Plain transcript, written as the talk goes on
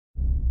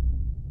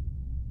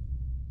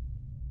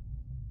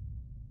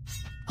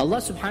Allah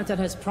subhanahu wa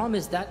ta'ala has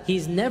promised that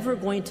He's never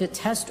going to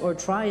test or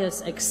try us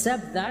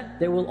except that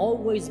there will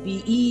always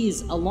be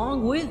ease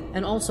along with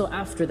and also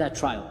after that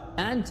trial.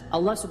 And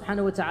Allah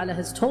subhanahu wa ta'ala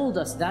has told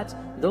us that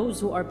those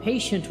who are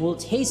patient will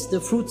taste the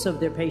fruits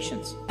of their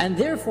patience. And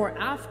therefore,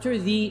 after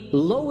the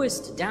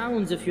lowest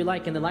downs, if you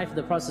like, in the life of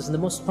the Prophet, and the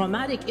most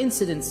traumatic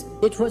incidents,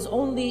 it was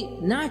only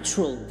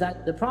natural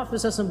that the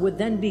Prophet would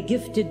then be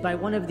gifted by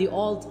one of the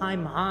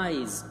all-time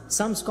highs.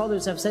 Some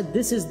scholars have said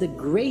this is the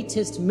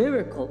greatest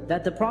miracle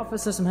that the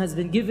Prophet has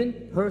been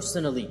given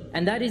personally.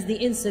 And that is the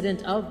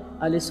incident of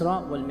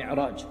Al-Isra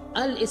wal-Mi'raj.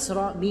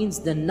 Al-Isra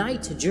means the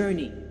night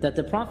journey that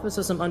the Prophet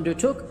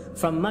undertook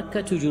from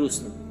Mecca to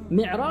Jerusalem.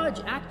 Mi'raj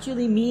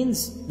actually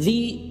means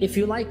the, if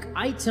you like,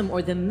 item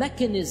or the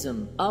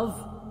mechanism of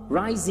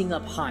rising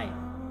up high.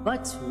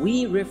 But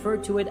we refer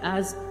to it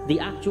as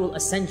the actual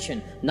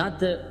ascension, not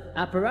the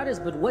apparatus,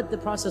 but what the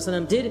Prophet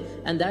ﷺ did,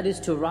 and that is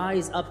to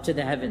rise up to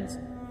the heavens.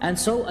 And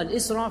so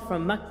Al-Isra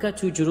from Mecca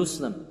to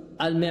Jerusalem,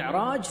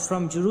 Al-Mi'raj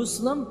from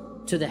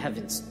Jerusalem to the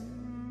heavens.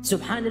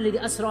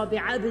 Subhanalladhi asra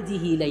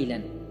bi'abdihi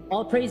laylan.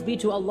 All praise be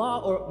to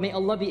Allah, or may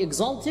Allah be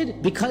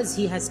exalted, because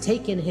He has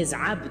taken His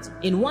abd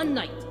in one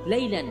night,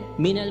 laylan,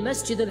 min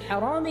al-masjid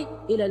al-harami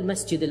ila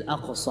al-masjid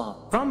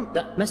al-aqsa. From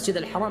the Masjid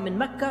al-Haram in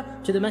Mecca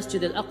to the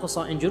Masjid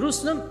al-Aqsa in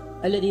Jerusalem,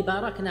 alladhi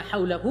barakna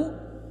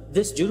hawlahu.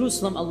 This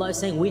Jerusalem, Allah is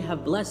saying, we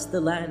have blessed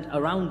the land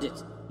around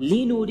it.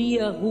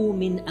 Linuriyahu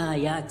min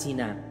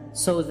ayatina.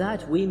 So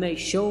that we may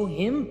show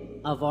Him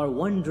of our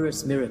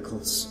wondrous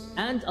miracles.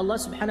 And Allah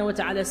subhanahu wa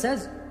ta'ala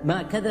says,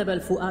 مَا كَذَبَ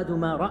الْفُؤَادُ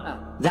مَا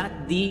رَأَى.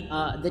 That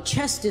the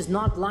chest is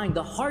not lying,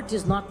 the heart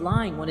is not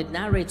lying when it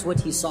narrates what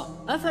he saw.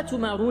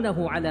 أَفَتُمَارُونَهُ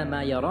عَلَى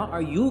مَا يَرَى.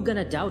 Are you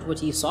gonna doubt what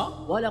he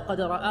saw? وَلَقَدْ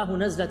رَآهُ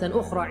نَزْلَةً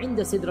أُخْرَى عِنْدَ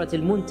سِدْرَةِ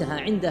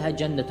الْمُنْتَهَى عِنْدَهَا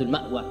جَنَّةُ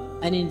الْمَأْوَى.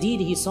 And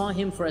indeed He saw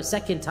Him for a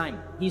second time.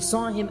 He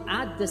saw Him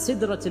at the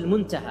Sidrat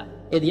al-Muntaha.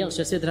 إِذْ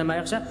يَغْشَى سِدْرَ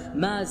مَا يَغْشَى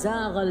مَا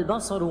زَاغَ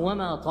الْبَصَرُ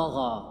وَمَا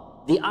طَغَى.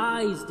 The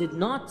eyes did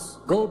not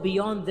go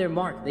beyond their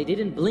mark. They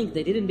didn't blink.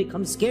 They didn't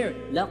become scared.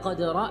 لَقَدْ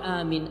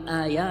رَأَى مِنْ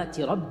آيَاتِ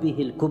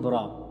رَبِّهِ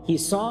الْكُبْرَى. He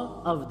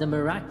saw of the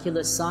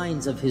miraculous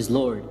signs of his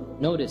Lord.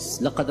 Notice,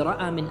 لَقَدْ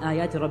رَأَى مِنْ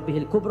آيَاتِ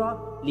رَبِّهِ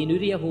الْكُبْرَى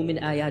لِنُرِيَهُ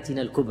مِنْ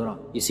آيَاتِنَا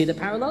الْكُبْرَى. You see the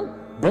parallel?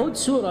 Both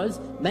surahs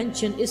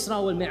mention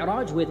Isra wal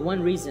Mi'raj with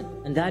one reason,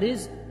 and that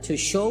is to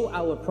show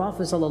our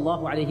Prophet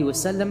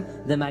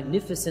ﷺ the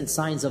magnificent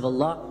signs of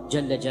Allah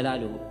Jalla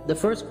Jalaluhu. The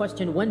first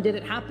question, when did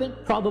it happen?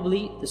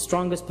 Probably the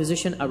strongest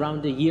position,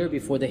 around a year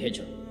before the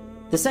Hijrah.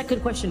 The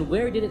second question,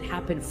 where did it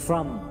happen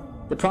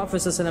from? The Prophet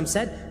ﷺ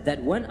said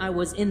that when I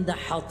was in the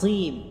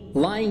Hatim,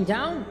 lying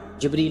down,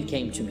 Jibreel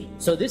came to me.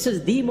 So this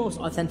is the most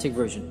authentic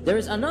version. There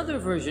is another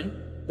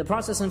version. The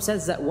Prophet ﷺ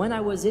says that when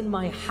I was in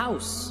my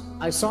house,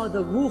 I saw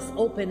the roof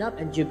open up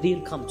and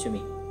Jibreel come to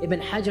me. Ibn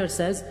Hajar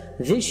says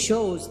this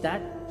shows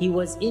that he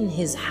was in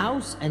his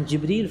house and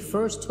Jibreel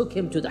first took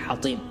him to the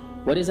Hatim.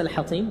 What is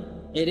Al-Hatim?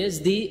 It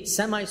is the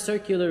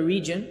semicircular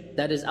region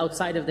that is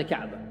outside of the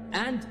Kaaba.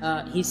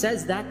 And he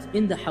says that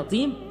in the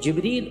Hatim,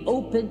 Jibreel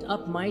opened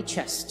up my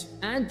chest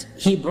and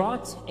he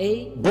brought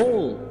a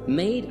bowl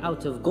made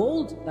out of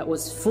gold that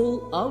was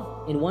full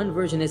of, in one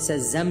version it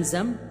says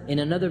Zamzam, in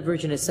another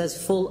version it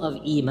says full of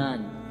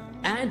Iman.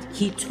 And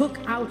he took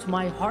out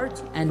my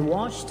heart and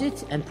washed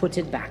it and put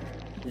it back.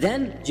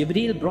 Then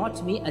Jibreel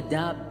brought me a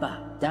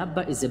dabba.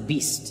 Dabba is a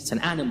beast, it's an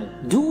animal.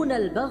 دون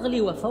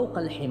البغل وفوق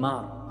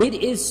الحمار. It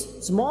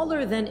is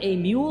smaller than a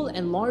mule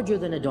and larger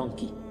than a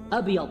donkey.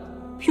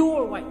 أبيض,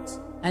 pure white.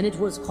 And it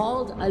was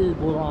called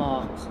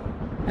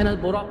Al-Buraaq. And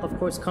Al-Buraaq of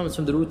course comes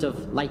from the root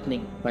of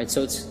lightning, right?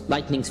 So it's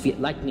lightning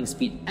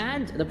speed.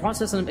 And the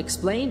Prophet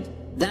explained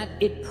that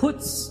it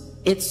puts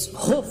its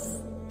hoof,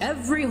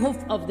 every hoof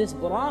of this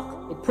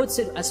Buraaq, it puts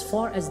it as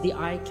far as the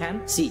eye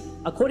can see.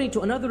 According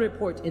to another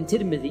report in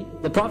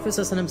Tirmidhi, the Prophet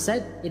ﷺ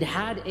said it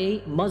had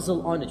a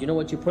muzzle on it. You know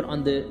what you put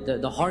on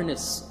the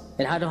harness?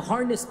 It had a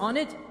harness on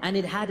it and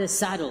it had a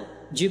saddle.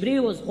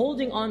 Jibreel was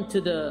holding on to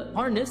the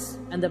harness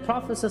and the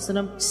Prophet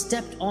ﷺ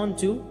stepped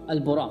onto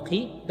Al-Buraaq.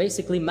 He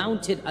basically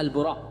mounted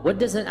Al-Buraaq. What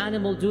does an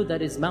animal do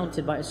that is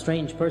mounted by a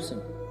strange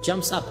person?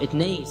 Jumps up, it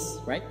neighs,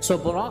 right? So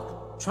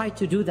Buraaq tried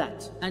to do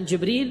that. And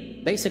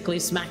Jibreel basically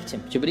smacked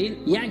him.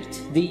 Jibreel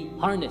yanked the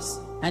harness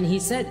and he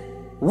said,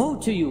 "Woe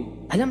to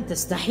you! Alam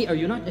tastahi, are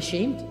you not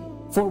ashamed?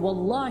 For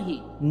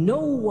wallahi, no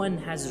one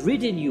has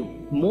ridden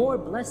you more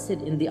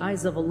blessed in the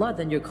eyes of Allah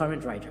than your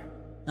current rider."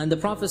 And the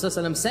Prophet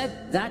ﷺ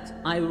said that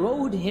I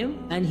rode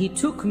him and he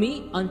took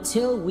me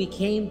until we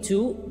came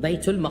to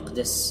Baytul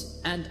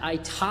Maqdis. And I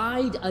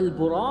tied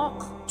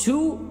Al-Buraaq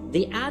to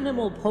the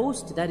animal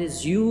post that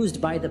is used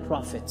by the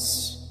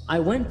Prophets. I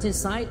went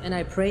inside and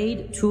I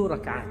prayed 2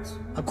 rak'at.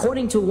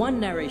 According to one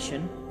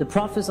narration, the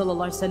Prophet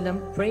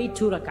ﷺ prayed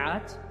 2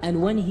 rak'at,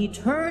 and when he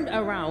turned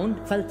around,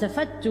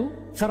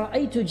 فَالْتَفَتُّ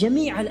فَرَأَيْتُ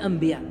جَمِيعَ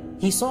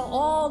الْأَنْبِيَاءِ. He saw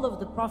all of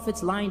the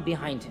Prophets lying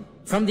behind him.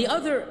 From the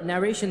other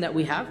narration that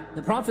we have,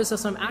 the Prophet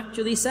ﷺ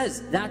actually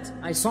says that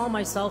I saw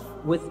myself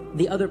with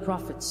the other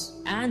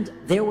prophets, and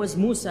there was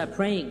Musa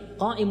praying,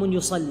 قَائِمٌ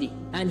يُصَلِّي,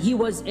 and he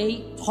was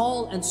a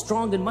tall and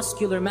strong and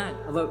muscular man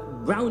of a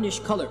brownish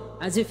color,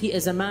 as if he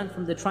is a man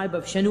from the tribe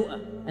of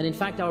Shanu'a. And in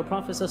fact, our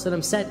Prophet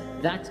ﷺ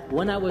said that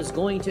when I was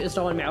going to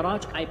Isra wal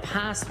Mi'raj, I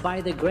passed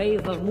by the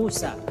grave of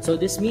Musa. So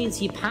this means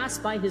he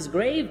passed by his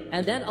grave,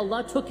 and then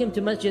Allah took him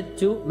to Masjid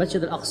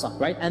al-Aqsa,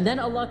 right? And then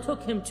Allah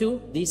took him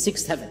to the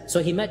sixth heaven.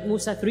 So he met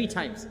Musa 3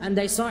 times. And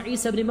I saw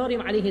Isa ibn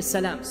Maryam alayhi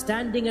salam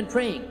standing and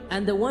praying.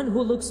 And the one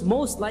who looks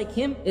most like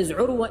him is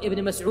Urwa ibn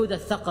Mas'ud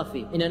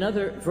al-Thaqafi. In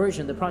another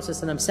version, the Prophet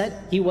ﷺ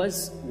said he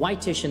was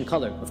whitish in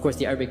color. Of course,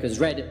 the Arabic is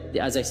red.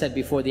 As I said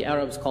before, the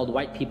Arabs called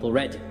white people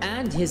red.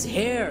 And his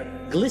hair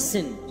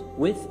glistened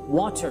with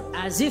water,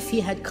 as if he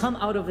had come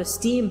out of a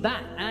steam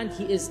bath, and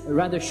he is a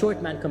rather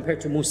short man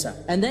compared to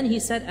Musa. And then he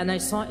said, and I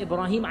saw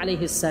Ibrahim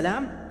alayhi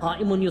salam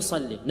qa'imun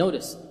yusalli.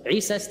 Notice,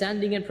 Isa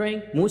standing and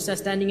praying, Musa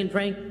standing and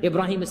praying,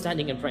 Ibrahim is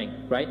standing and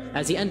praying, right?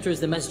 As he enters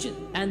the masjid.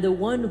 And the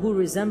one who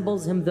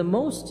resembles him the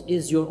most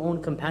is your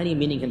own companion,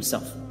 meaning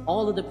himself.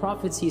 All of the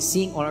prophets he's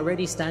seeing are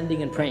already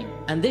standing and praying.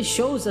 And this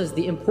shows us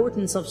the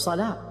importance of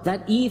salah,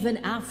 that even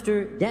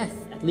after death,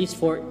 at least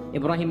for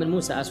Ibrahim and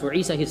Musa, as for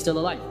Isa, he's still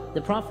alive,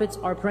 the prophets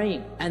are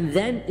praying. And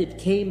then it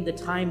came the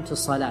time to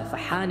salah.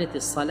 فَحَانَتِ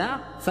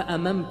الصَّلَاةِ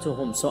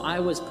فَأَمَمْتُهُمْ. So I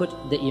was put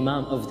the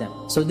imam of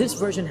them. So this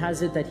version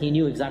has it that he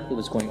knew exactly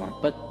what's going on.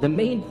 But the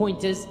main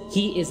point is,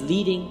 he is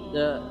leading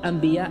the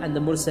Anbiya and the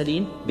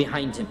Mursaleen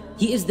behind him.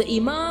 He is the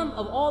imam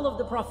of all of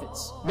the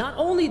prophets. Not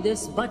only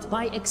this, but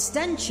by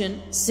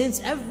extension, since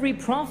every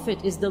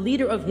prophet is the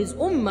leader of his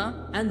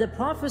ummah, and the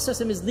Prophet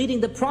ﷺ is leading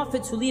the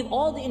prophets who lead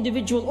all the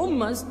individual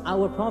ummahs,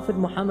 our Prophet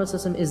Muhammad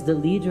ﷺ is the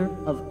leader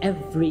of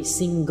every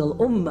single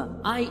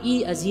ummah.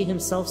 I.e., as he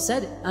himself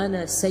said,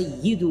 أَنَا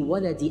سَيِّدُ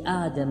وَلَدِ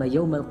آدَمَ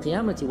يَوْمَ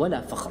الْقِيَامَةِ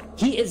وَلَا فَخْرٍ.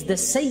 He is the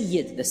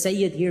Sayyid. The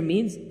Sayyid here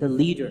means the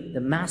leader,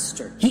 the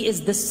master. He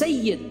is the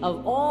Sayyid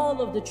of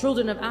all of the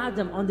children of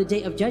Adam on the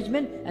Day of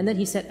Judgment. And then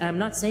he said, I'm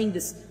not saying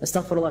this,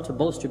 astaghfirullah, to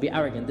boast or be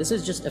arrogant. This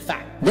is just a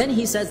fact. Then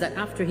he says that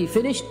after he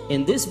finished,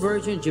 in this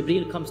version,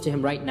 Jibreel comes to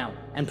him right now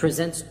and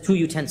presents 2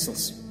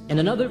 utensils. In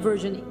another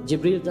version,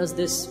 Jibreel does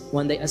this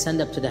when they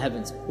ascend up to the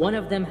heavens. One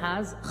of them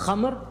has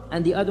khamr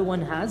and the other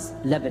one has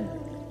laban.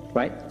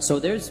 Right? So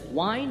there's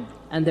wine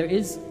and there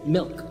is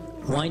milk.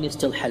 Wine is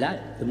still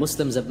halal. The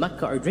Muslims of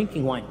Mecca are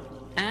drinking wine.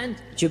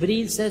 And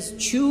Jibreel says,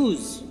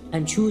 choose,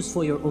 and choose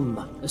for your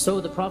ummah.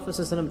 So the Prophet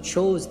ﷺ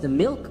chose the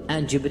milk,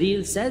 and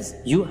Jibreel says,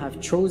 you have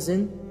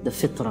chosen the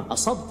fitrah.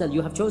 Asabtal,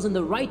 you have chosen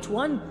the right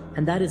one,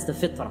 and that is the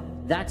fitrah.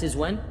 That is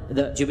when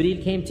the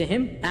Jibreel came to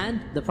him,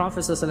 and the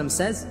Prophet ﷺ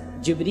says,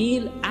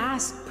 Jibreel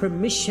asked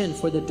permission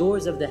for the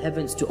doors of the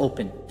heavens to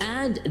open.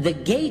 And the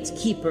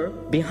gatekeeper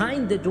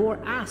behind the door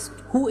asked,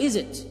 who is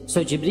it?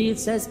 So Jibreel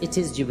says, it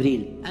is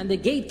Jibreel. And the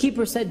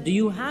gatekeeper said, do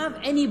you have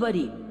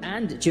anybody?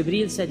 And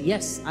Jibreel said,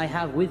 yes, I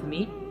have with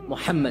me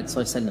Muhammad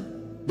ﷺ.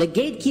 The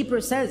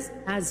gatekeeper says,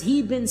 has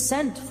he been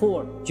sent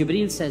for?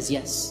 Jibreel says,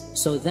 yes.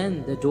 So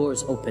then the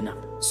doors open up.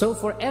 So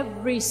for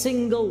every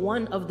single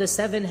one of the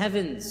 7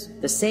 heavens,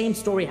 the same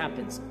story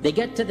happens. They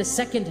get to the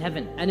 2nd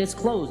heaven and it's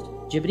closed.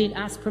 Jibreel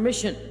asks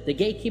permission. The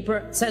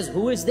gatekeeper says,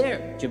 who is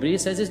there? Jibreel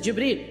says, it's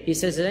Jibreel. He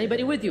says, is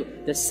anybody with you?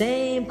 The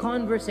same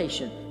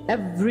conversation.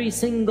 Every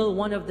single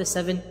one of the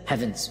 7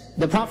 heavens.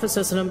 The Prophet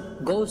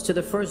ﷺ goes to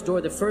the first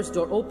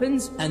door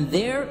opens, and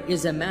there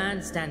is a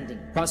man standing.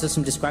 The Prophet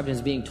ﷺ described him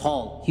as being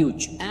tall,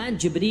 huge. And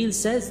Jibreel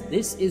says,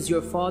 this is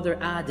your father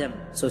Adam,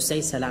 so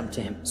say salam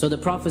to him. So the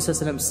Prophet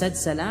ﷺ said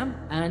salam,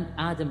 and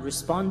Adam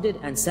responded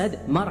and said,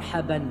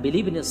 Marhaban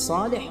bil-ibn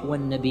as-salih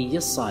wal-nabiy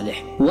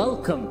as-salih.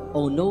 Welcome,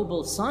 O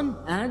noble son,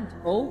 and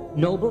O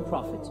noble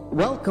prophet.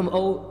 Welcome,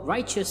 O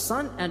righteous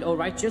son, and O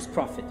righteous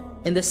prophet.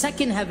 In the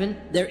 2nd heaven,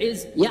 there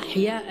is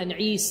Yahya and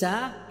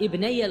Isa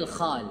ibnay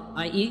al-Khal,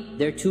 i.e.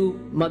 their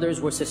 2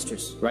 mothers were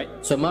sisters, right?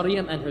 So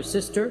Maryam and her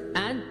sister,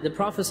 and the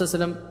Prophet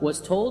ﷺ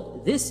was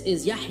told, this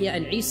is Yahya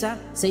and Isa,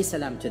 say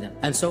salam to them.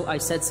 And so I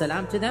said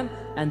salam to them,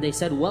 and they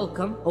said,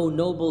 welcome, O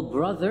noble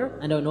brother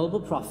and O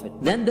noble prophet.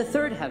 Then the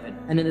 3rd heaven,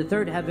 and in the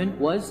 3rd heaven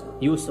was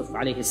Yusuf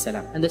alayhi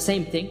salam. And the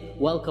same thing,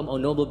 welcome, O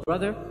noble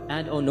brother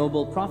and O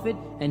noble prophet.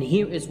 And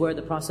here is where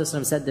the Prophet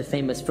ﷺ said the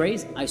famous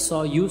phrase, I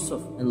saw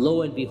Yusuf, and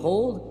lo and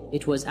behold,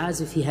 it was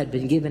as if he had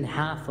been given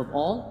half of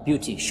all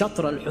beauty.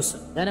 Shatr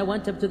al-Husn. Then I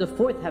went up to the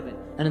 4th heaven,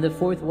 and in the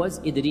 4th was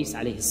Idris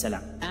alayhi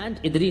salam. And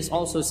Idris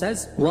also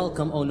says,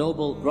 welcome, O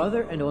noble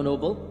brother and O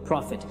noble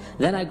prophet.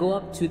 Then I go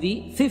up to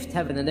the 5th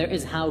heaven, and there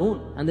is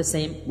Harun, and the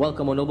same,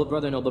 welcome, O noble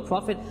brother and noble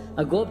prophet.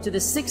 I go up to the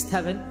 6th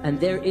heaven, and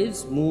there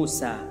is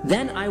Musa.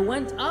 Then I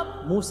went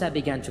up, Musa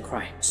began to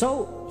cry.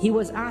 So he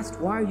was asked,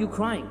 why are you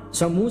crying?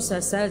 So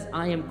Musa says,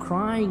 I am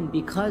crying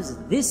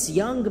because this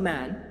young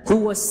man who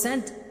was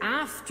sent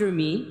after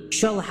me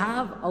shall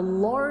have a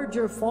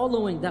larger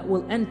following that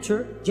will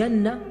enter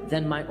Jannah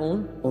than my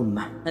own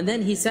ummah. And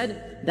then he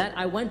said that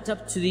I went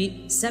up to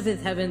the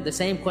 7th heaven, the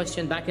same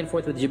question back and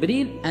forth with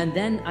Gabriel, and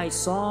then I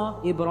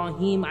saw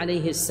Ibrahim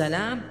alayhi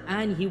salam,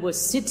 and he was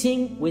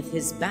sitting with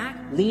his back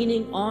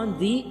leaning on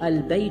the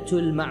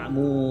Al-Baytul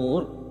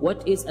Ma'mur.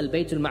 What is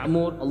Al-Baytul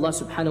Ma'mur? Allah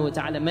subhanahu wa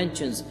ta'ala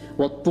mentions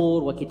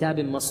وَالطُّورِ وَكِتَابٍ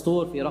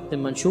مَسْطُورٍ فِي رَقٍ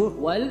مَنْشُورٍ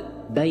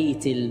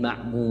وَالْبَيْتِ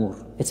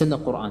الْمَعْمُورِ. It's in the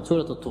Quran,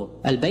 Surah Al-Tur.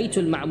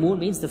 Al-Baytul Ma'mur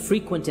means the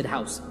frequented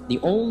house. The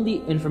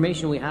only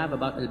information we have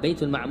about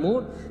Al-Baytul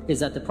Ma'mur is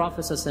that the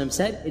Prophet ﷺ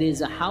said it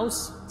is a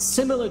house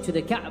similar to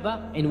the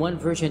Kaaba. In one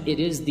version, it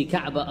is the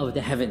Kaaba of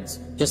the heavens.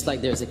 Just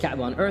like there's a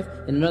Kaaba on earth,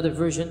 in another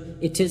version,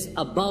 it is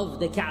above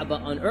the Kaaba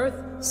on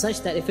earth,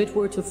 such that if it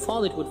were to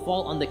fall, it would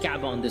fall on the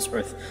Kaaba on this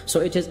earth. So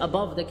it is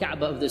above the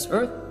Kaaba of this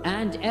earth,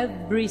 and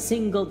every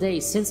single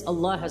day since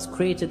Allah has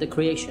created the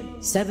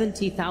creation,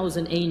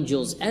 70,000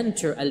 angels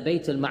enter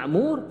Al-Bayt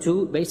Al-Ma'mur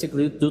to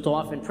basically do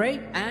tawaf and pray,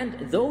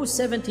 and those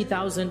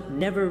 70,000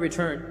 never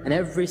return, and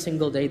every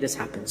single day this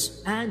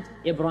happens. And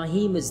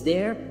Ibrahim is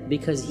there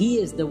because he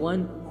is the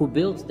one who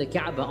built the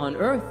Kaaba on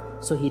earth,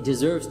 so he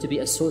deserves to be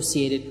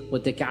associated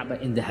with the Kaaba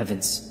in the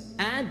heavens.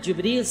 And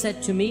Jibreel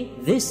said to me,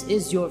 this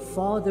is your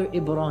father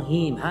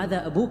Ibrahim,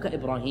 هذا أبوك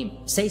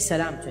Ibrahim, say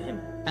salam to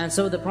him. And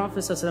so the Prophet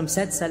ﷺ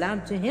said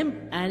salam to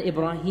him, and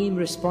Ibrahim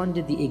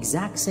responded the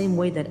exact same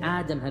way that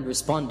Adam had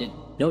responded.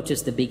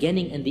 Notice the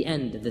beginning and the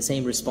end of the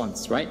same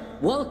response, right?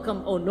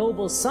 Welcome, O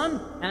noble son,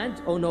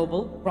 and O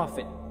noble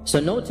prophet. So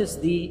notice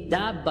the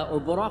dabba or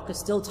Buraaq is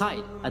still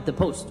tied at the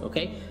post,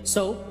 okay?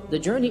 So the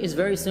journey is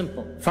very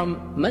simple.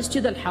 From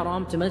Masjid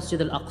al-Haram to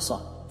Masjid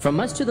al-Aqsa. From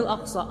Masjid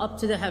al-Aqsa up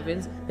to the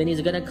heavens, then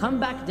he's going to come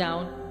back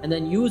down and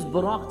then use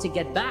Buraaq to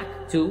get back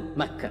to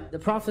Mecca. The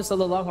Prophet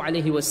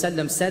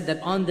ﷺ said that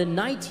on the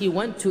night he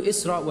went to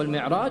Isra wal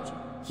Mi'raj,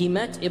 he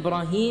met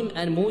Ibrahim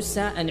and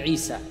Musa and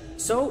Isa.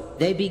 So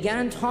they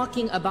began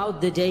talking about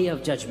the Day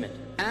of Judgment.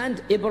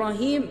 And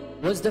Ibrahim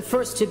was the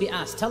first to be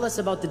asked, tell us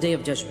about the Day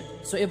of Judgment.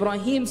 So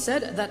Ibrahim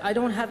said that I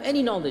don't have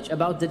any knowledge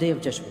about the Day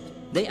of Judgment.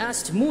 They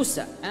asked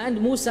Musa,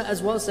 and Musa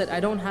as well said, I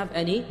don't have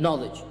any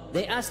knowledge.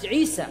 They asked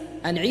Isa,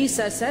 and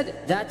Isa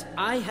said that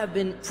I have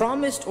been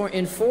promised or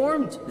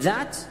informed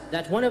that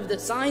one of the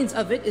signs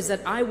of it is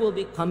that I will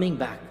be coming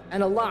back.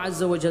 And Allah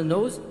Azza wa Jal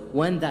knows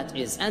when that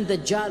is, and the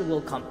Dajjal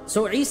will come.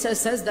 So Isa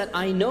says that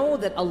I know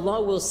that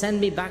Allah will send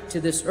me back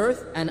to this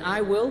earth, and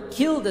I will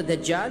kill the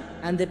Dajjal,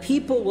 and the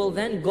people will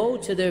then go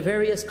to their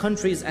various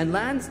countries and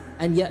lands,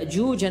 and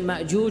Ya'juj and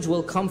Ma'juj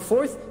will come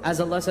forth,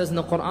 as Allah says in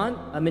the Quran,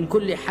 مِن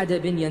كُلِّ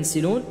حَدَبٍ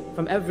يَنْسِلُونَ.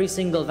 From every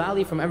single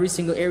valley, from every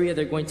single area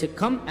they're going to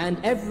come, and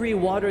every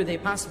water they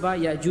pass by,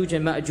 Ya'juj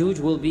and Ma'juj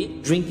will be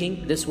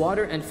drinking this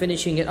water and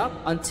finishing it up,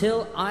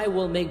 until I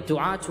will make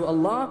dua to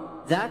Allah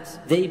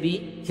that they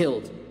be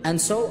killed. And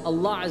so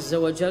Allah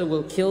Azza wa Jal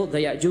will kill the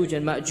Ya'juj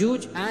and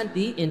Ma'juj, and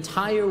the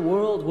entire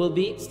world will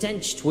be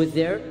stenched with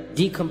their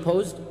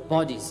decomposed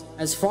bodies.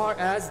 As far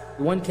as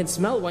one can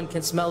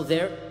smell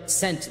their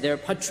scent, their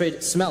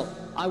putrid smell.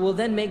 I will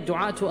then make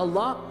dua to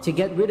Allah to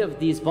get rid of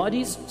these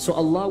bodies, so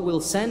Allah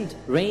will send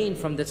rain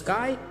from the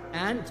sky,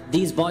 and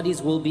these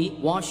bodies will be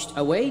washed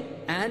away.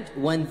 And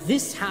when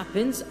this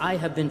happens, I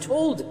have been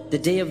told the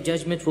Day of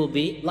Judgment will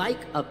be like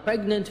a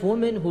pregnant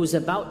woman who's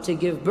about to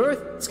give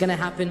birth. It's going to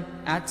happen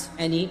at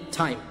any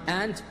time.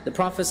 And the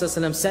Prophet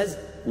ﷺ says,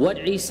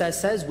 what Isa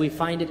says, we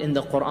find it in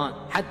the Quran.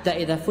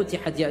 حَتَّى إِذَا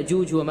فُتِحَتْ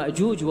يَأْجُوجُ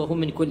وَمَأْجُوجُ وَهُمْ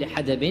مِنْ كُلِّ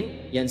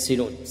حَدَبٍ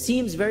يَنْسِلُونَ.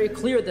 Seems very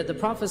clear that the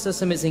Prophet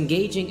ﷺ is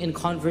engaging in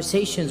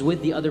conversations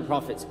with the other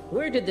prophets.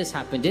 Where did this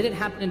happen? Did it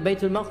happen in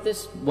Baytul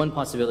Maqdis? One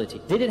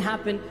possibility. Did it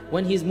happen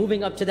when he's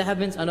moving up to the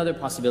heavens? Another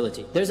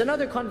possibility. There's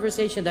another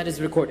conversation that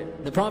is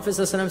recorded. The Prophet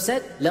ﷺ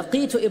said,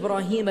 لَقِيتُ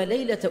إِبْرَاهِيمَ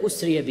لَيْلَةَ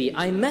أُسْرِيَ بِي.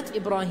 I met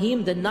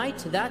Ibrahim the night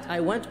that I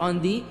went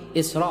on the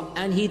Isra.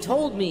 And he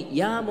told me,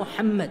 Ya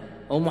Muhammad,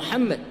 O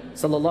Muhammad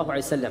sallallahu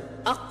alayhi wa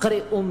sallam,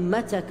 أَقْرِ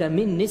أُمَّتَكَ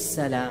مِنِّ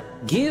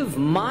السَّلَامِ. Give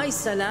my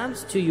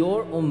salams to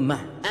your ummah,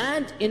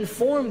 and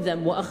inform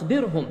them,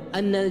 وَأَخْبِرْهُمْ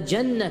أَنَّ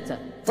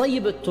الْجَنَّةَ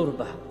طَيِّبَ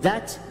التُّرْبَةِ.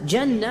 That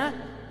Jannah,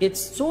 its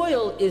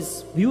soil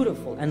is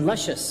beautiful and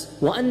luscious.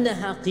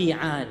 وَأَنَّهَا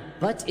قِيعَانِ.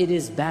 But it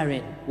is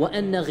barren.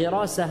 وَأَنَّ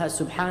غِرَاسَهَا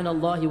سُبْحَانَ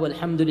اللَّهِ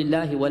وَالْحَمْدُ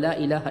لِلَّهِ وَلَا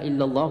إِلَهَ إِلَّا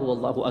اللَّهُ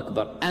وَاللَّهُ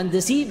أَكْبَرُ. And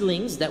the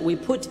seedlings that we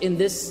put in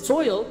this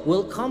soil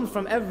will come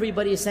from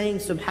everybody saying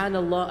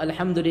Subhanallah,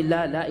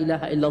 Alhamdulillah, La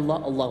ilaha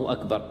illallah, Allahu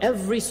Akbar.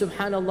 Every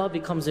Subhanallah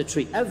becomes a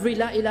tree. Every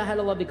La ilaha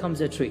illallah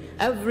becomes a tree.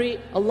 Every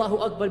Allahu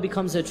Akbar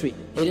becomes a tree.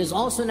 It is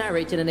also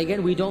narrated, and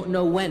again we don't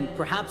know when.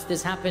 Perhaps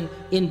this happened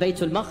in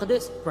Baytul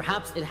Maqdis.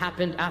 Perhaps it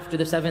happened after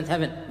the 7th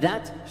heaven.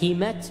 That he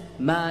met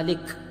Malik.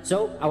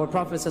 So our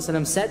Prophet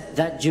ﷺ said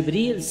that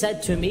Jibreel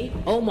said to me,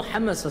 "O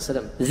Muhammad sallallahu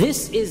alaihi wasallam,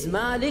 this is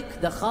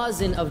Malik, the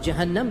Khazin of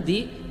Jahannam,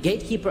 the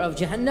gatekeeper of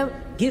Jahannam,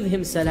 give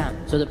him salam."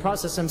 So the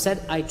Prophet ﷺ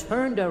said, I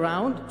turned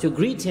around to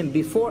greet him.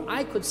 Before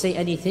I could say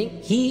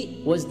anything,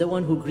 he was the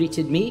one who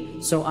greeted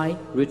me, so I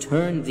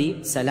returned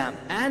the salam.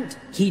 And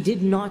he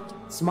did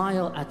not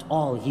smile at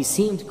all. He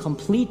seemed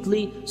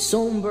completely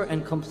somber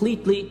and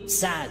completely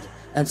sad.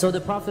 And so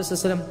the Prophet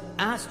ﷺ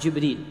asked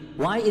Jibreel,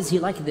 why is he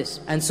like this?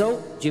 And so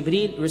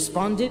Jibreel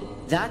responded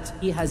that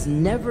he has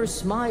never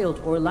smiled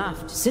or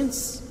laughed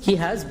since he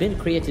has been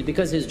created,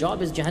 because his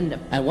job is Jahannam.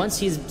 And once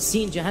he's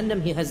seen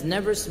Jahannam, he has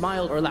never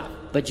smiled or laughed.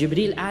 But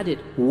Jibreel added,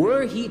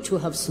 were he to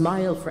have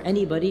smiled for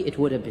anybody, it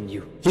would have been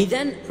you. He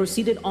then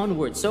proceeded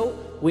onward. So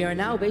we are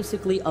now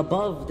basically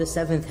above the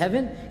 7th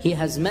heaven. He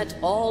has met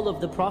all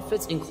of the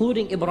prophets,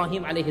 including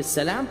Ibrahim alayhi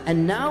salam,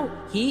 and now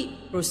he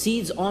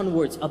proceeds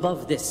onwards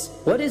above this.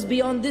 What is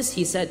beyond this?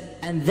 He said,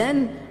 and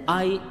then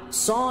I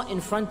saw in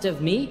front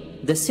of me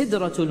the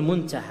Sidratul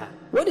Muntaha.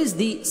 What is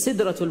the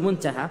Sidratul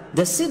Muntaha?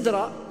 The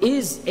Sidra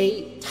is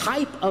a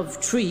type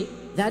of tree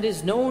that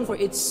is known for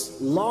its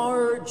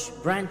large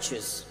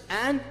branches,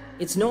 and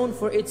it's known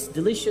for its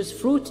delicious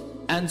fruit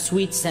and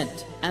sweet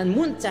scent. And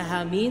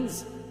Muntaha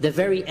means the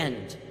very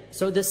end.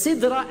 So the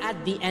Sidra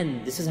at the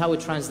end, this is how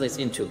it translates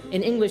into.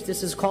 In English,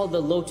 this is called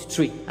the lot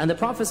tree. And the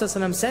Prophet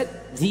ﷺ said,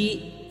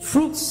 the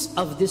fruits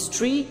of this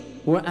tree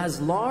were as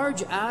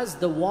large as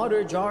the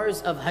water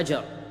jars of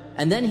Hajar.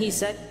 And then he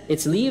said,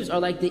 its leaves are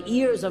like the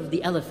ears of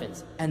the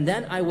elephants. And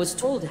then I was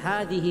told,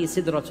 هذه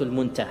سدرة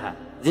المنتهى.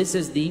 This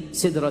is the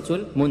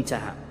Sidratul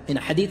Muntaha. In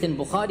a hadith in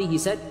Bukhari, he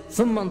said,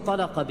 ثُمَّ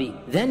انطَلَقَ بِي.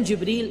 Then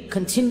Jibreel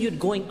continued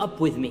going up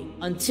with me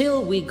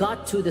until we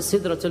got to the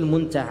Sidratul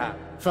Muntaha.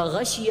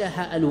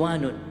 فَغَشِيَهَا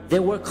أَلْوَانٌ.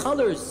 There were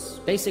colors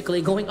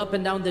basically going up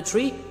and down the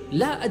tree.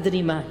 لَا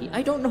أَدْرِ مَا هِي.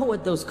 I don't know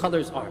what those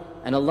colors are.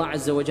 And Allah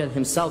Azza wa Jal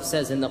himself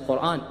says in the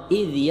Quran,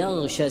 إِذْ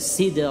يَغْشَى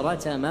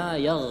السِّدْرَةَ مَا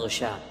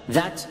يَغْشَى.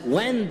 That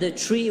when the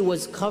tree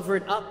was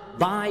covered up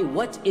by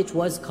what it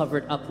was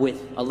covered up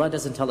with. Allah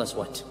doesn't tell us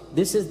what.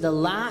 This is the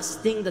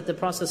last thing that the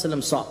Prophet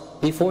ﷺ saw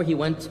before he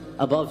went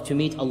above to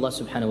meet Allah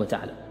subhanahu wa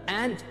ta'ala.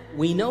 And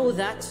we know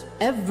that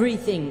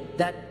everything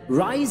that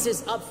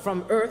rises up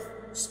from earth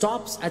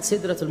stops at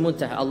Sidratul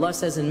Muntaha. Allah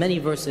says in many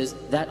verses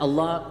that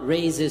Allah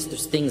raises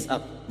things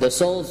up. The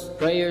soul's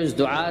prayers,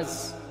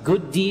 du'as,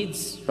 good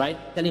deeds, right?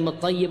 Kalimat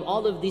tayyib,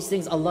 all of these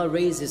things, Allah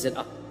raises it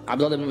up.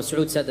 Abdullah ibn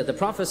Mas'ud said that the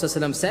Prophet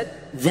ﷺ said,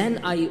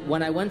 then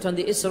when I went on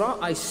the Isra,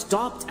 I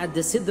stopped at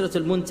the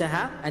Sidratul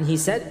Muntaha, and he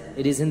said,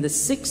 it is in the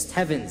 6th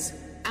heavens.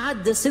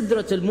 At the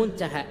Sidratul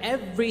Muntaha,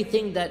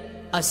 everything that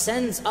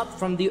ascends up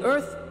from the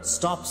earth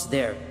stops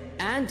there.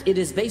 And it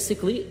is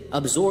basically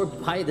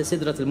absorbed by the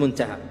Sidratul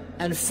Muntaha.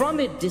 And from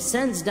it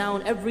descends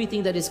down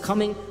everything that is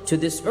coming to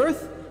this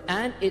earth,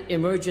 and it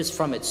emerges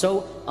from it.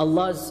 So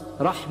Allah's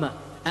rahmah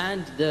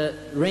and the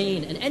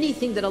rain and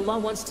anything that Allah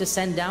wants to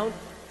send down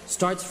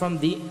starts from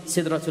the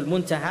Sidratul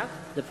Muntaha.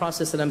 The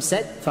Prophet ﷺ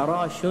said,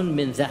 farashun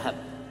min dhahab.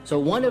 So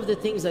one of the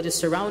things that is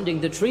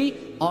surrounding the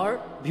tree are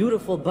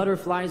beautiful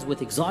butterflies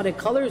with exotic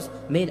colors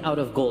made out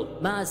of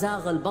gold. مَا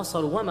زَاغَ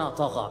الْبَصَرُ وَمَا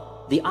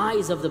طَغَى. The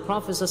eyes of the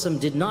Prophet ﷺ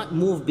did not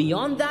move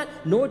beyond that,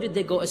 nor did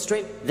they go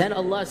astray. Then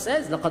Allah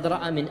says, لَقَدْ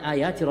رَأَى مِنْ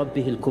آيَاتِ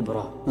رَبِّهِ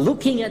الْكُبْرَى.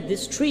 Looking at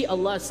this tree,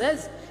 Allah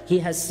says, he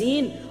has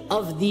seen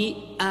of the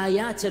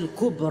ayat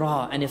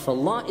al-kubra. And if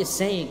Allah is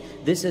saying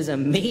this is a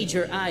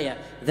major ayah,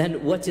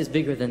 then what is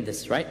bigger than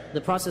this, right? The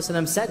Prophet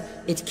ﷺ said,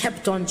 it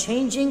kept on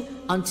changing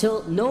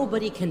until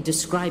nobody can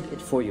describe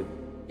it for you.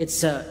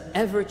 It's an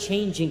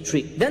ever-changing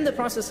tree. Then the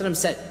Prophet ﷺ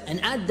said,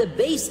 and at the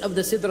base of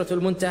the Sidratul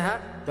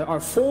Muntaha, there are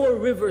 4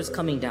 rivers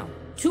coming down.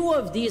 2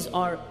 of these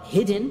are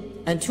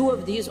hidden, and 2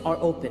 of these are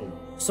open.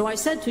 So I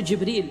said to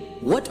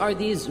Jibreel, what are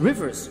these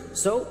rivers?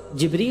 So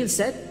Jibreel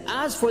said,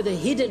 as for the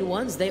hidden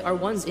ones, they are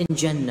ones in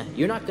Jannah.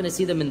 You're not going to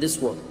see them in this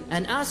world.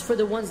 And as for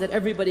the ones that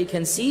everybody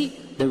can see,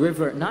 the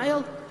river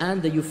Nile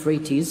and the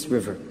Euphrates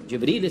river.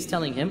 Jibreel is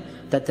telling him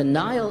that the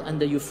Nile and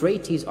the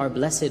Euphrates are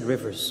blessed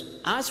rivers.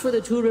 As for the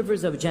 2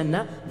 rivers of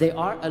Jannah, they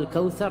are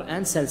Al-Kawthar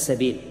and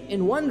Salsabil.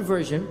 In one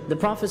version, the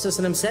Prophet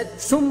ﷺ said,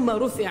 ثُمَّ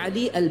رُفِعَ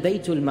لِي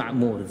الْبَيْتُ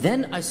الْمَعْمُورِ.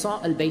 Then I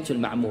saw Al-Baytul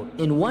Ma'mur.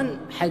 In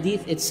one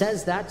hadith, it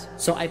says that,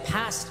 so I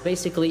passed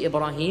basically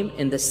Ibrahim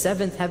in the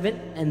 7th heaven,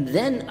 and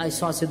then I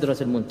saw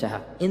Sidratul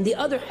Muntaha. In the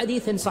other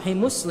hadith in Sahih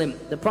Muslim,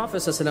 the Prophet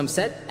ﷺ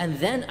said, and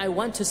then I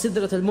went to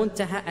Sidratul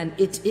Muntaha, and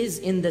it is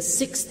in the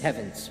 6th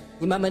heavens.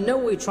 Imam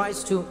al-Nawawi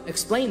tries to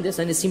explain this,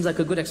 and it seems like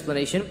a good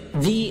explanation.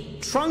 The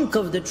trunk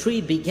of the tree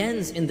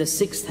begins in the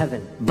 6th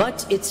heaven,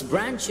 but its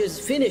branches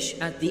finish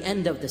at the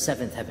end of the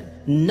 7th heaven.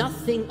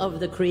 Nothing of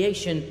the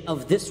creation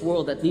of this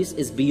world, at least,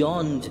 is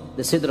beyond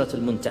the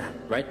Sidratul Muntaha,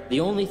 right?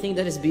 The only thing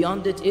that is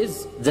beyond it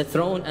is the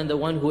throne and the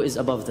one who is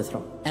above the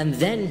throne. And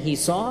then he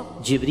saw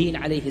Jibreel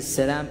alayhi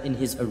salam in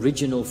his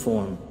original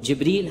form.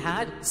 Jibreel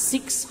had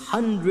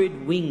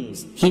 600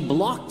 wings. He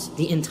blocked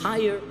the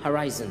entire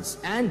horizons.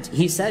 And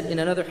he said in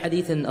another hadith,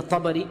 hadith in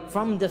At-Tabari,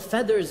 from the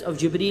feathers of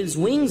Jibreel's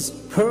wings,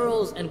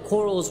 pearls and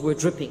corals were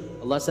dripping.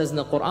 Allah says in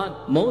the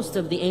Quran, most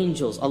of the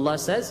angels, Allah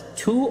says,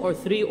 2 or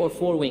 3 or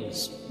 4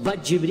 wings.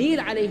 But Jibreel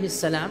alayhi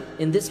salam,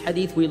 in this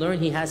hadith we learn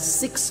he has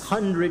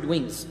 600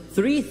 wings.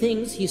 3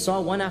 things he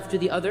saw one after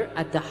the other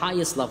at the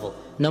highest level.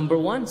 Number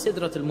 1,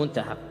 Sidratul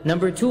Muntaha.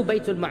 Number 2,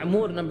 Baytul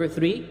Ma'mur. Number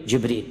 3,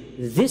 Jibreel.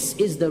 This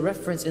is the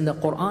reference in the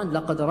Quran,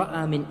 لَقَدْ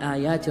رَأَى مِنْ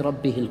آيَاتِ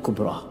رَبِّهِ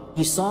الْكُبْرَى.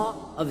 He saw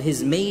of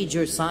his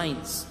major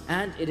signs.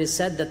 And it is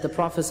said that the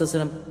Prophet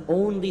ﷺ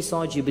only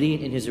saw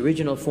Jibreel in his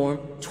original form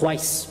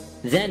twice.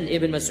 Then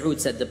Ibn Mas'ud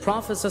said the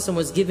Prophet ﷺ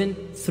was given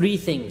 3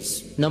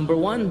 things. Number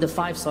 1, the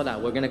 5 salah.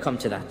 We're going to come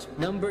to that.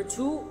 Number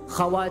 2,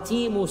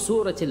 Khawatimu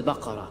Surat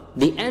al-Baqarah.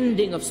 The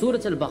ending of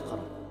Surat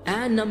al-Baqarah.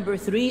 And number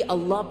 3,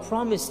 Allah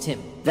promised him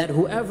that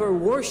whoever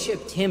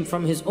worshipped him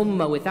from his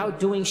ummah without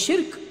doing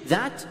shirk,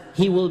 that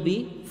he will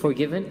be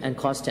forgiven and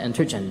caused to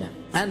enter Jannah.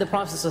 And the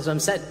Prophet ﷺ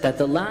said that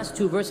the last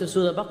 2 verses of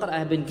Surah Al-Baqarah, I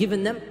have been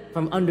given them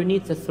from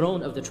underneath the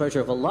throne of the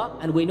treasure of Allah.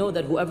 And we know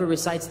that whoever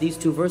recites these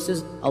 2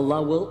 verses,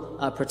 Allah will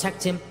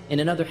protect him. In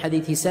another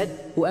hadith he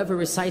said, whoever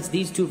recites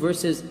these 2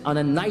 verses on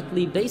a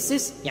nightly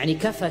basis, يعني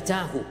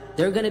كفتاه,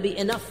 they're going to be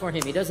enough for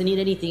him. He doesn't need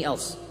anything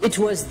else. It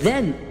was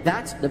then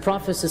that the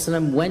Prophet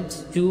ﷺ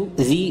went to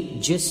the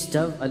gist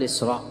of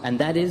Al-Isra, and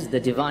that is the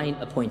divine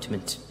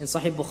appointment. In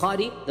Sahih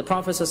Bukhari, the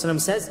Prophet ﷺ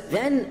says,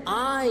 then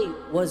I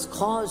was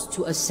caused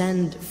to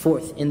ascend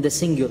forth in the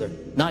singular,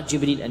 not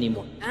Jibreel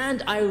anymore.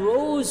 And I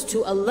rose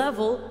to a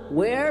level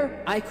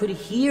where I could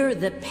hear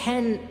the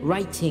pen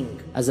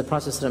writing. As the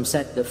Prophet ﷺ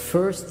said, the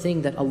first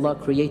thing that Allah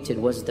created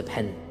was the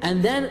pen.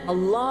 And then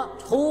Allah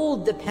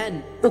told the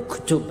pen,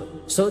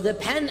 Uktub. So the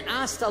pen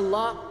asked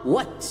Allah,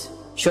 what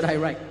should I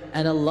write?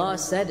 And Allah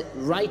said,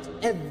 write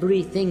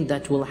everything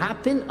that will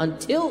happen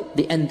until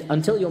the end,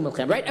 until Yawm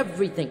al-Qiyamah. Write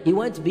everything. He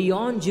went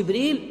beyond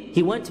Jibreel,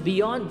 he went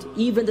beyond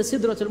even the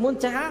Sidratul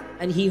Muntaha,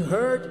 and he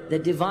heard the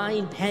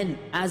divine pen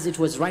as it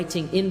was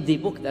writing in the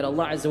book that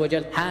Allah Azza wa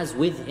Jal has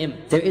with him.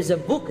 There is a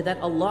book that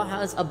Allah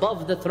has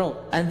above the throne.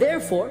 And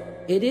therefore,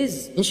 it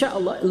is,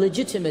 inshallah,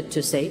 legitimate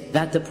to say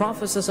that the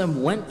Prophet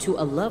ﷺ went to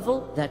a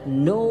level that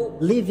no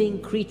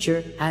living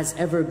creature has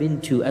ever been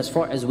to, as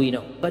far as we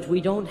know. But we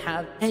don't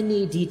have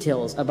any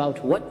details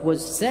about what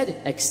was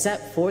said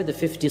except for the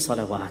 50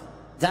 salawat.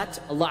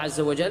 That Allah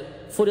Azza wa Jal,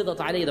 فُرِضَتْ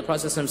عَلَيَّ, the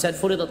Prophet ﷺ said,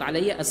 فُرِضَتْ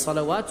عَلَيَّ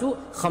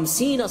الصَّلَوَاتُ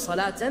 50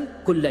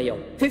 صَلَاةً كُلَّ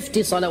يَوْمٍ.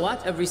 50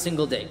 salawat every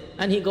single day.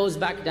 And he goes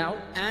back down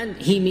and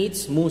he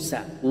meets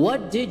Musa.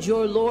 What did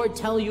your Lord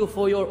tell you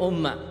for your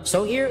ummah?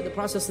 So here the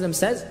Prophet ﷺ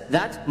says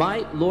that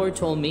my Lord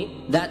told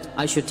me that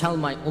I should tell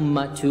my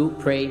ummah to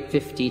pray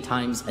 50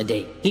 times a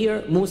day.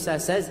 Here Musa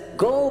says,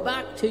 go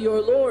back to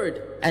your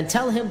Lord and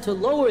tell him to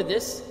lower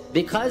this,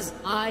 because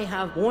I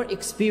have more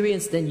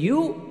experience than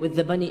you with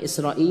the Bani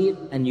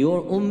Israel, and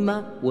your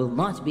ummah will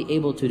not be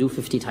able to do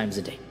 50 times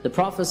a day. The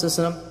Prophet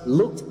ﷺ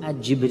looked at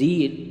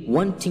Jibreel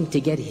wanting to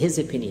get his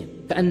opinion.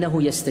 فَأَنَّهُ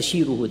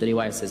يَسْتَشِيرُهُ, the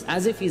riwayah says,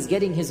 as if he's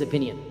getting his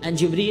opinion. And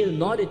Jibreel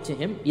nodded to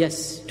him,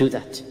 yes, do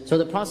that. So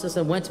the Prophet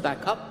ﷺ went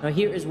back up. Now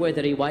here is where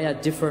the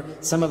riwayah differ.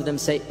 Some of them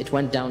say it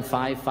went down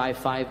 5, 5,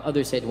 5.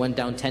 Others say it went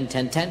down 10,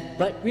 10, 10.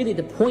 But really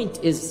the point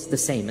is the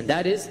same. And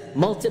that is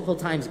multiple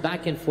times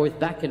back and forth,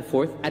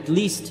 at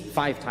least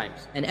 5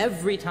 times. And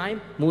every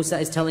time Musa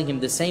is telling him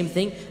the same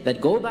thing,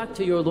 that go back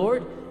to your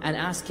Lord and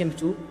ask him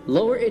to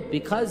lower it,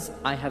 because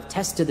I have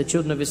tested the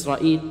children of Israel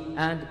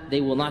and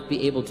they will not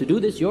be able to do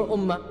this. Your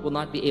ummah will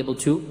not be able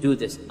to do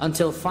this.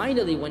 Until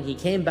finally when he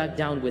came back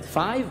down with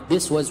 5,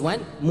 this was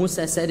when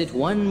Musa said it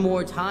one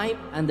more time,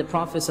 and the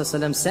Prophet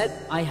ﷺ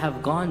said, I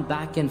have gone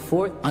back and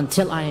forth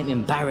until I am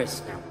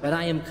embarrassed now, but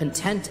I am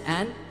content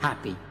and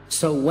happy.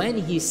 So when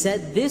he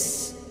said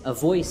this, a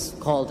voice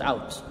called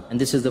out, and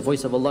this is the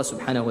voice of Allah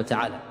subhanahu wa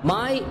ta'ala.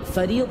 My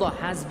faridah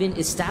has been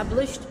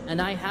established, and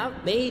I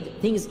have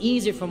made things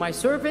easier for my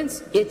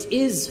servants. It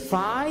is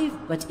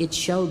 5, but it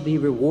shall be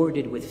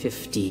rewarded with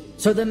 50.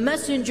 So the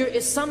messenger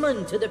is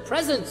summoned to the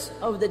presence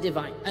of the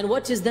divine. And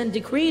what is then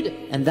decreed?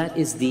 And that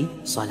is the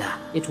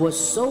salah. It was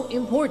so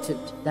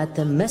important that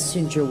the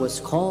messenger was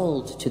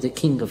called to the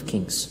King of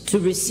Kings to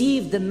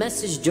receive the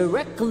message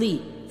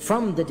directly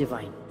from the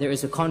divine. There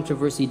is a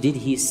controversy, did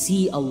he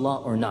see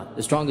Allah or not?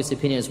 The strongest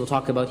opinion, as we'll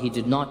talk about, he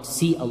did not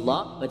see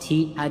Allah, but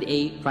he had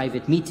a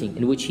private meeting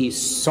in which he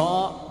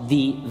saw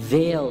the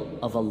veil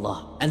of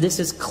Allah. And this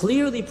is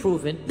clearly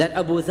proven that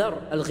Abu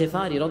Dharr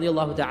al-Ghifari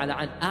radiallahu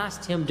ta'ala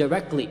asked him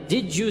directly,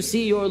 did you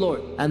see your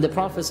Lord? And the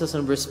Prophet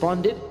ﷺ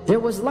responded, there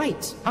was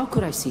light. How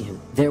could I see him?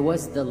 There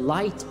was the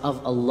light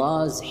of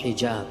Allah's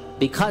hijab.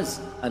 Because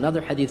another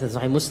hadith of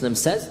Sahih Muslim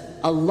says,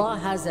 Allah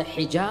has a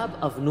hijab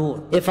of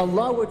nur. If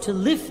Allah were to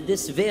lift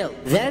this veil,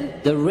 then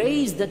the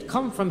rays that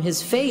come from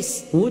His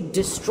face would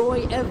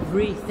destroy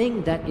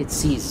everything that it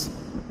sees.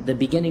 The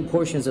beginning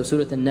portions of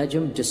Surah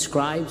An-Najm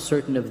describe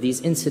certain of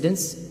these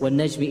incidents.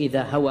 وَالنَّجْمِ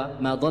إِذَا هَوَى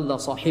مَا ضَلَّ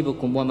صَاحِبُكُمْ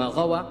وَمَا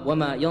غَوَى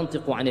وَمَا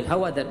يَنْطِقُ عَنِ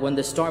الْهَوَى. That when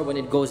the star, when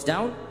it goes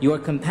down, your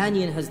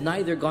companion has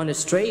neither gone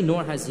astray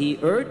nor has he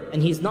erred,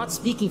 and he's not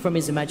speaking from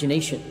his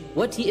imagination.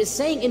 What he is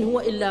saying, in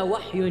huwa illa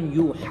wahyun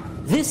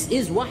yuha. This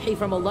is wahy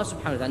from Allah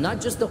subhanahu wa ta'ala. Not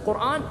just the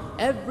Quran,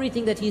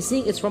 everything that he's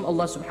saying is from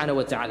Allah subhanahu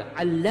wa ta'ala.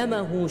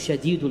 عَلَّمَهُ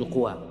شَدِيدُ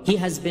الْقُوَى. He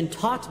has been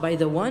taught by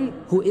the one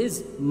who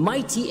is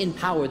mighty in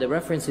power. The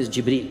reference is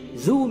Jibreel.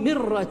 ذُو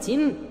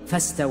مِرَّةٍ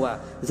فَاسْتَوَى.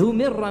 ذُو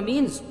مِرَّة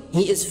means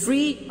he is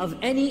free of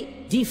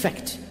any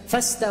defect.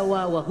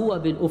 فَاسْتَوَى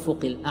وَهُوَ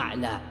بِالْأُفُقِ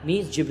الْأَعْلَى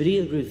means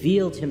Jibreel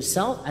revealed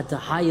himself at the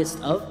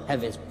highest of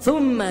heavens.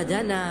 ثُمَّ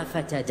دَنَا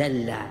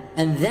فَتَدَلَّى.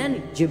 And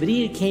then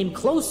Jibreel came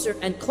closer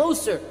and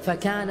closer.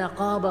 فَكَانَ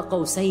قَابَ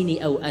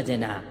قَوْسَيْنِ أَوْ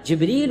أَدْنَى.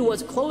 Jibreel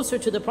was closer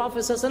to the Prophet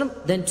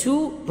ﷺ than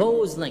two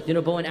bows length,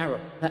 bow and arrow.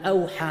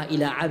 فَأَوْحَى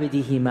إِلَىٰ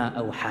عَبْدِهِ مَا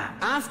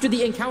أَوْحَى. After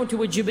the encounter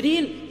with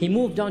Jibreel, he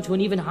moved on to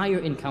an even higher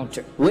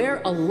encounter,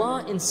 where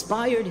Allah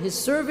inspired His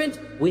servant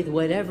with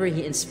whatever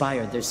He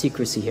inspired. There's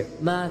secrecy here.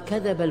 مَا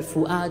كَذَبَ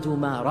الْفُؤَادُ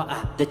مَا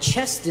رَأَى. The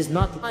chest is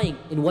not lying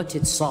in what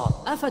it saw.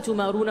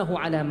 أَفَتُمَارُونَهُ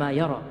عَلَى مَا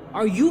يَرَى.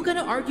 Are you going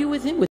to argue with him?